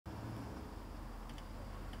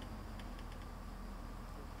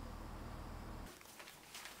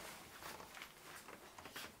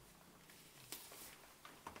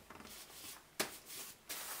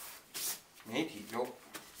媒体有。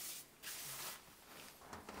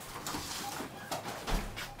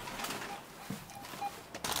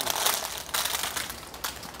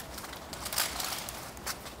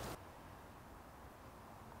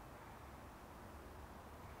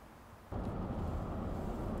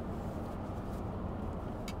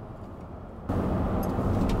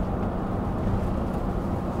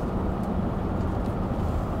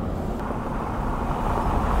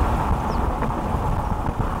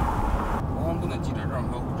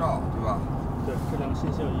对，这两个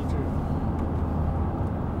信息要一致。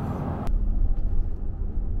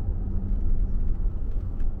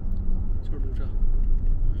就是路障。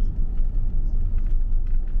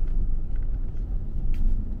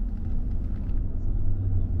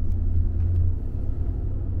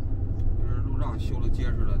这路障修的结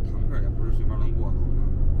实了，坦克也不是随便能过的。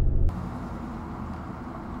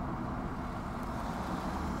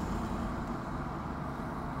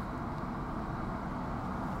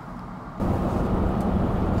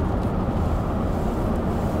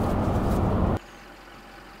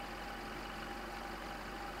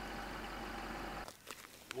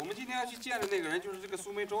 我们今天要去见的那个人就是这个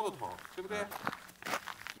苏梅州的头，对不对？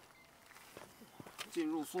进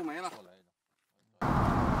入苏梅了。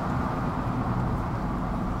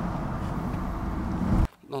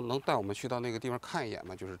那能带我们去到那个地方看一眼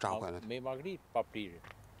吗？就是炸坏了。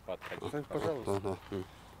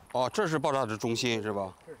哦，这是爆炸的中心是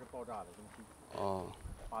吧？这是爆炸的中心。哦。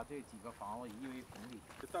把这几个房子夷为平地。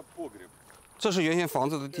这是原先房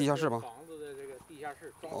子的地下室吗？房子的这个地下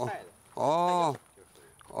室装菜的。哦。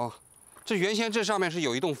哦，这原先这上面是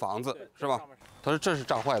有一栋房子，是吧？他说这是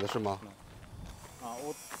炸坏的，是吗？啊，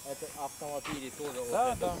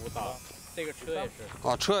这个车也是。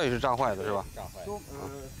啊，车也是炸坏的，是吧？炸坏的。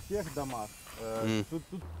嗯。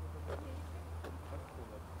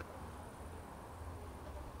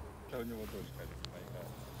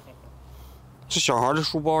这小孩的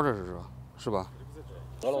书包，这是吧？是吧？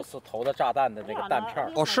 俄罗斯投的炸弹的这个弹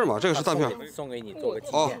片哦，是吗？这个是弹片，送给你做个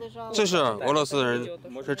纪念。哦，这是俄罗斯人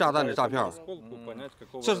是炸弹的炸片，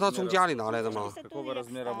这是他从家里拿来的吗？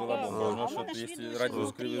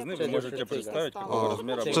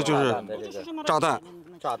这就是炸弹。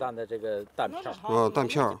炸弹的这个弹片。弹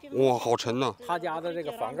片，哇，好沉呐！他家的这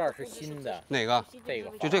个房盖是新的。哪个？这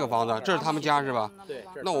个。就这个房子，这是他们家是吧？对。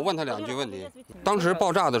那我问他2句问题：当时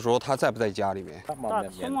爆炸的时候，他在不在家里面？他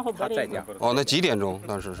在家。哦，那几点钟？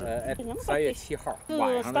当时是？3月7号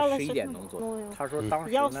晚上的11点钟左右。他说当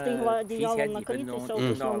时呢，提前几分钟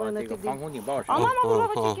听到了这个防空警报声。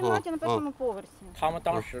他们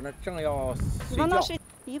当时呢正要睡觉。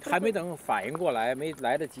 还没等反应过来，没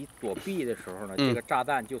来得及躲避的时候呢，这个炸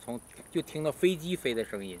弹就听到飞机飞的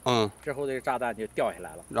声音，之后这个炸弹就掉下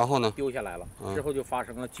来了，然后呢，丢下来了，之后就发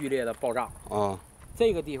生了剧烈的爆炸。啊，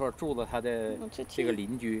这个地方住着他的这个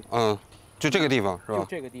邻居，就这个地方是吧？就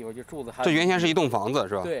这个地方就住着他。这原先是一栋房子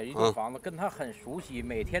是吧？对，一栋房子，跟他很熟悉，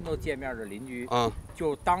每天都见面的邻居，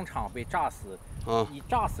就当场被炸死，以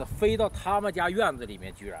炸死飞到他们家院子里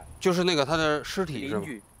面，居然就是那个他的尸体是吧？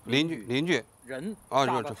邻居。 人啊，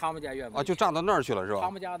炸到他们家院子啊，就炸到那儿去了是吧？他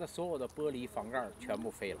们家的所有的玻璃房盖全部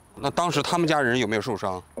飞了。那当时他们家人有没有受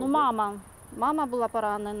伤？ Мама була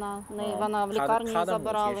поранена, вона в лікарню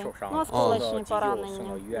забирали. Ну, осколочні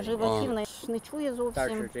поранення. Животів не чує зовсім. 但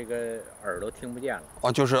是这个耳朵听不见了。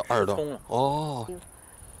啊，就是耳朵。哦。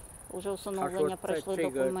 Уже встановлення пройшли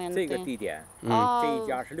这个地点，这一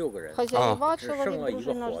家是6个人，只剩了1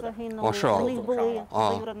个活的。哦，是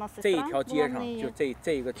啊。这一条街上就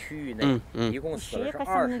这个区域内，一共死了是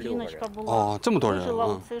26个人。哦，这么多人。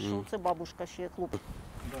Це бабушка ще хлопець.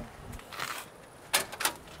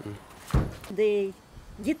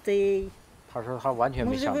 Дітей. 他说他完全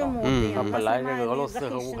没想到，他本来这个俄罗斯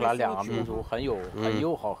和乌克兰2个民族很友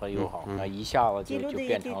好，那一下子就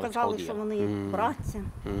变成了仇敌了。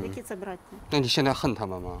那你现在恨他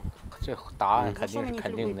们吗？这答案肯定是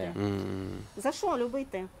肯定的呀。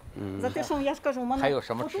还有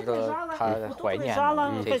什么值得他怀念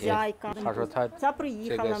的这些？他说他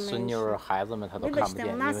这个孙女儿、孩子们他都看不见，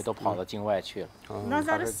因为都跑到境外去了。他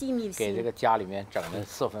是给这个家里面整得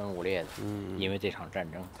4分5裂的，因为这场战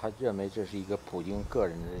争，他认为这是一个普京个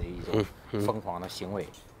人的一种疯狂的行为。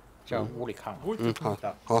这样屋里看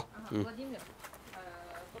看。好。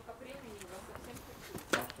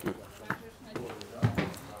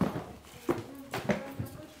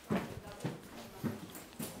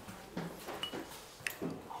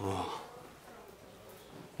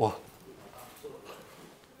哇！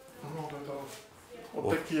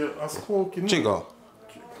这个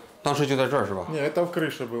当时就在这儿是吧？Это в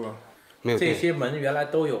крыше было. 这些门原来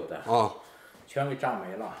都有的，哦，全给炸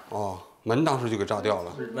没了。哦，门当时就给炸掉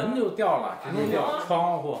了。门就掉了，直接掉，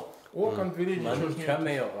窗户、门全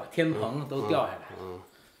没有了，天棚都掉下来。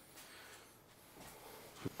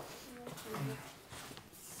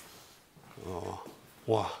哦，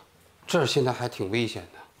哇，这现在还挺危险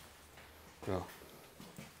的，是吧？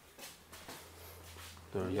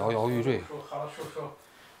就是摇摇欲坠。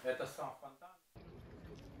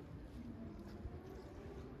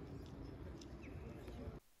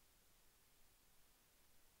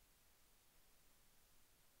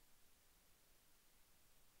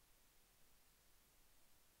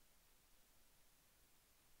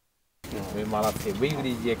Вы молодцы,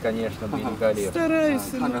 выглядите, конечно, великолепно.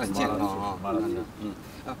 看着很健康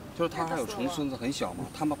啊，就是他还有重孙子很小嘛，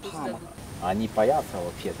他们怕吗？Они боятся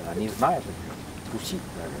вообще-то, они знают, что души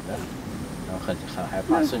даже, да? 很害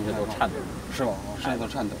怕，甚至都颤抖。是吧？甚至都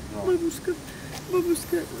颤抖。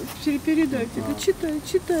Бабушка, передайте,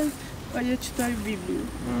 читай. А я читаю Библию.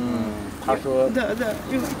 他说 Да.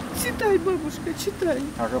 Читай, бабушка, читай.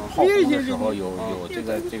 他说炮轰的时候有这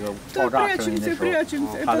个爆炸声音的时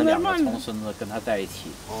候，他的两个重孙子跟他在一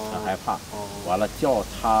起，很害怕。完了叫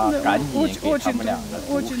他赶紧给他们两个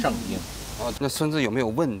读圣经。那孙子有没有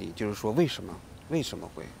问你，就是说为什么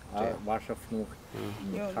会这样？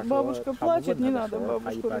他说他不问他的时候，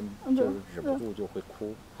他一般就是止不住就会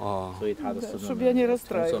哭。所以他的孙子们、重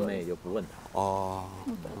孙们也就不问他。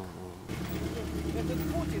Этот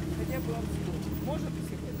Путин, хотя бы он может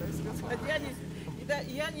это сказать.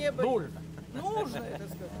 Я не боюсь. Нужно это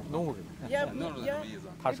сказать.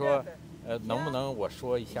 他说，能不能我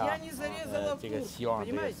说一下，这个希望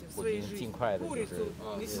这个普京尽快的就是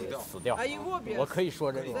死掉。我可以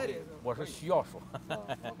说这个，我说需要说。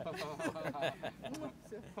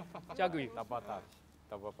Дякую.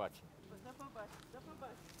 До побачення.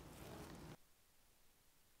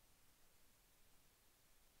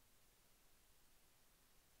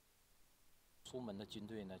 苏门的军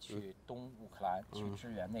队呢，去东乌克兰去支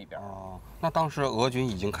援那边。那当时俄军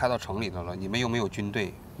已经开到城里头了，你们有没有军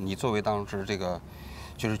队？你作为当时这个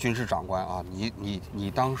就是军事长官啊，你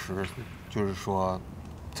当时就是说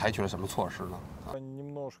采取了什么措施呢？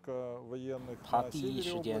他第一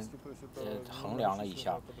时间衡量了一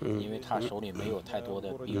下，因为他手里没有太多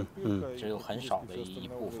的兵，只有很少的一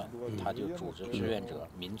部分，他就组织志愿者、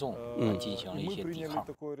民众进行了一些抵抗，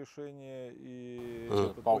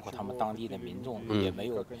就包括他们当地的民众也没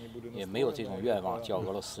有这种愿望，叫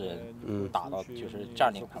俄罗斯人打到就是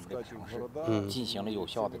占领他们这个城市，进行了有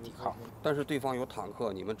效的抵抗。但是对方有坦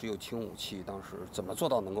克，你们只有轻武器，当时怎么做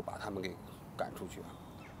到能够把他们给赶出去啊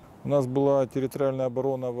？У нас была территориальная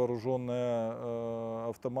оборона, вооруженная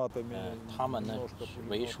автоматами. 他们呢，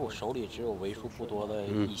手里只有为数不多的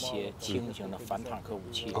一些轻型的反坦克武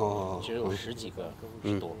器，只有10几个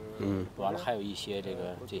之多。完了还有一些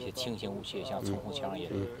这些轻型武器，像冲锋枪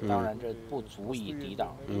也，当然这不足以抵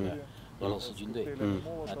挡这个俄罗斯军队。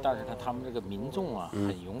但是呢，他们这个民众啊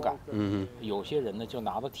很勇敢。有些人呢就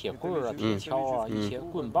拿着铁棍啊、铁锹啊、一些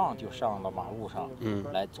棍棒就上到马路上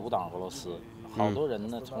来阻挡俄罗斯。好多人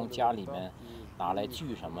呢，从家里面拿来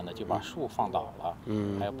锯什么的，就把树放倒了，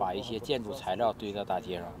还有把一些建筑材料堆在大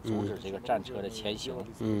街上，阻止这个战车的前行。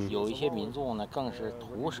有一些民众呢，更是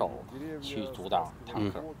徒手去阻挡坦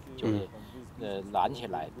克，就是拦起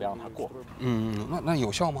来不让他过。那有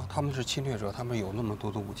效吗？他们是侵略者，他们有那么多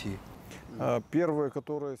的武器。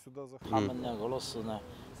他们呢，俄罗斯呢，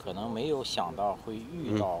可能没有想到会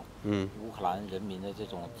遇到乌克兰人民的这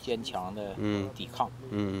种坚强的抵抗。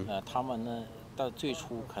他们呢。但最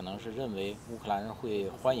初可能是认为乌克兰人会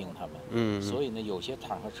欢迎他们，所以呢，有些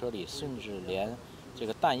坦克车里甚至连这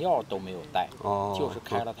个弹药都没有带，就是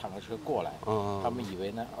开了坦克车过来。他们以为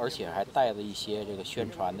呢，而且还带着一些这个宣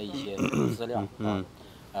传的一些资料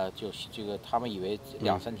就是这个他们以为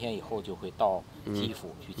2、3天以后就会到基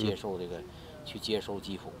辅去接受去接收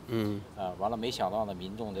基辅。完了没想到呢，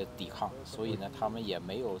民众的抵抗，所以呢，他们也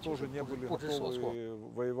没有就是不知所措。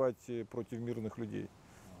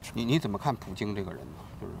你怎么看普京这个人呢？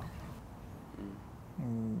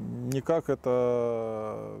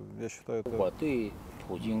我对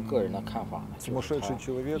普京个人的看法呢，就是他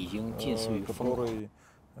已经近似于疯狂。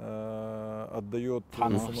他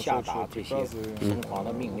能下达这些疯狂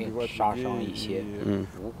的命令，杀伤一些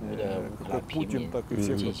无辜的乌克兰平民，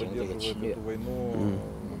进行这个侵略。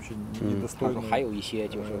他说还有一些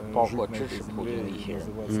就是包括支持普京的一些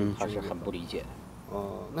人，他是很不理解的。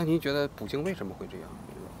那您觉得普京为什么会这样？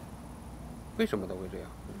为什么都会这样？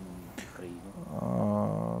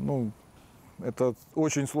 Это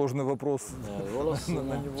очень сложный вопрос. 俄罗斯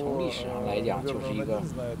呢，从历史上来讲，就是一个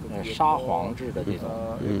沙皇制的这种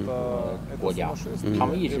国家。他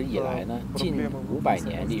们一直以来呢，近500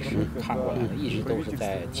年历史看过来呢，一直都是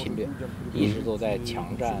在侵略，一直都在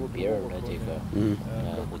强占别人的这个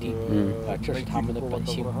土地。这是他们的本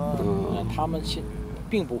性。他们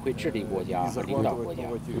并不会治理国家和领导国家，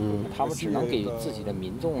他们只能给自己的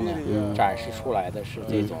民众呢展示出来的是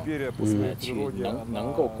这种去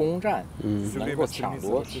能够攻占、能够抢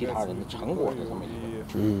夺其他人的成果的这么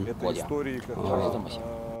一个国家，他是这么想。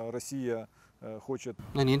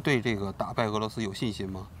那您对这个打败俄罗斯有信心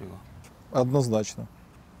吗？这个？Однозначно。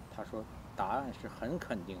他说答案是很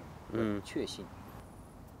肯定的，确信。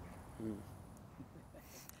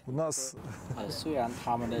虽然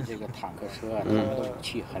他们的这个坦克车他们的武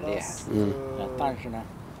器很厉害，但是呢，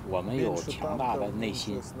我们有强大的内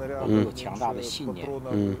心，我们有强大的信念，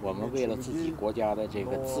我们为了自己国家的这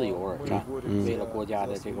个自由而战，为了国家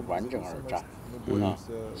的这个完整而战，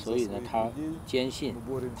所以呢，他坚信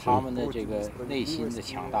他们的这个内心的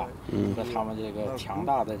强大和他们这个强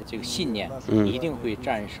大的这个信念一定会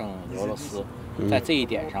战胜俄罗斯。在这一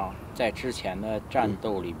点上，在之前的战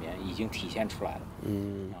斗里面已经体现出来了。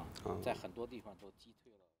在很多地方都击退。